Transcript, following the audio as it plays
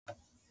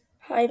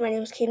Hi, my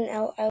name is Caden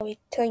L. I will be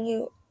telling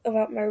you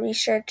about my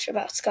research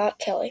about Scott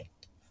Kelly.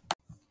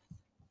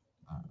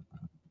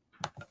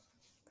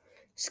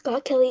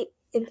 Scott Kelly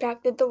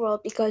impacted the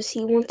world because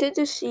he wanted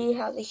to see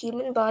how the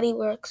human body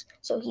works,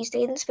 so he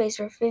stayed in space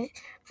for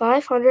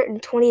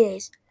 520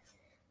 days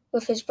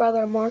with his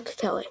brother Mark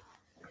Kelly.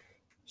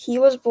 He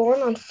was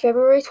born on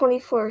February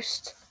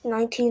 21st,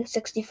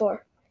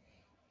 1964.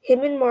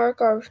 Him and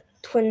Mark are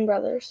twin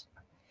brothers.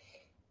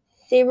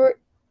 They were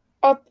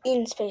up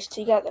in space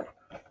together.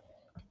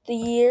 The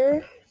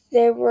year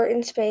they were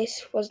in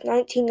space was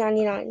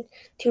 1999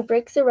 to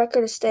break the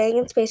record of staying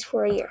in space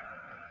for a year.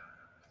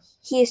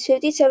 He is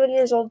 57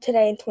 years old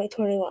today in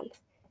 2021.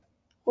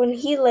 When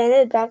he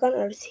landed back on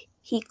Earth,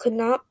 he could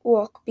not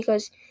walk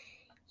because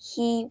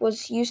he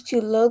was used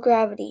to low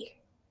gravity.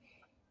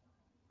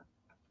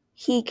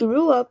 He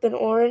grew up in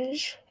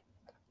Orange,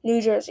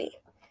 New Jersey.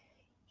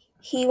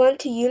 He went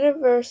to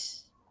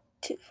University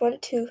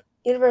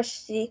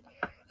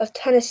of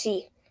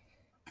Tennessee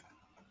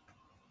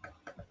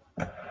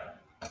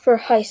for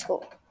high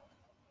school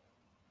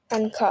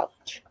and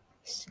college.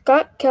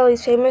 Scott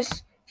Kelly's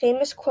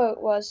famous quote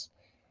was,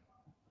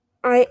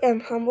 "I am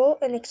humble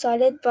and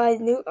excited by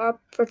new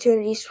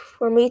opportunities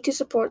for me to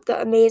support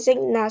the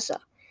amazing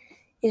NASA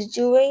is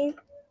doing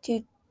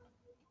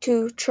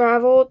to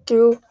travel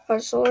through our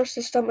solar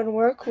system and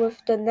work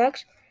with the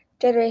next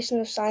generation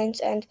of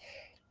science and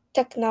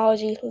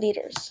technology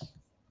leaders."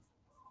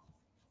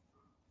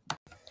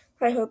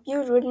 I hope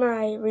you enjoyed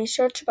my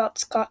research about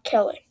Scott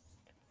Kelly.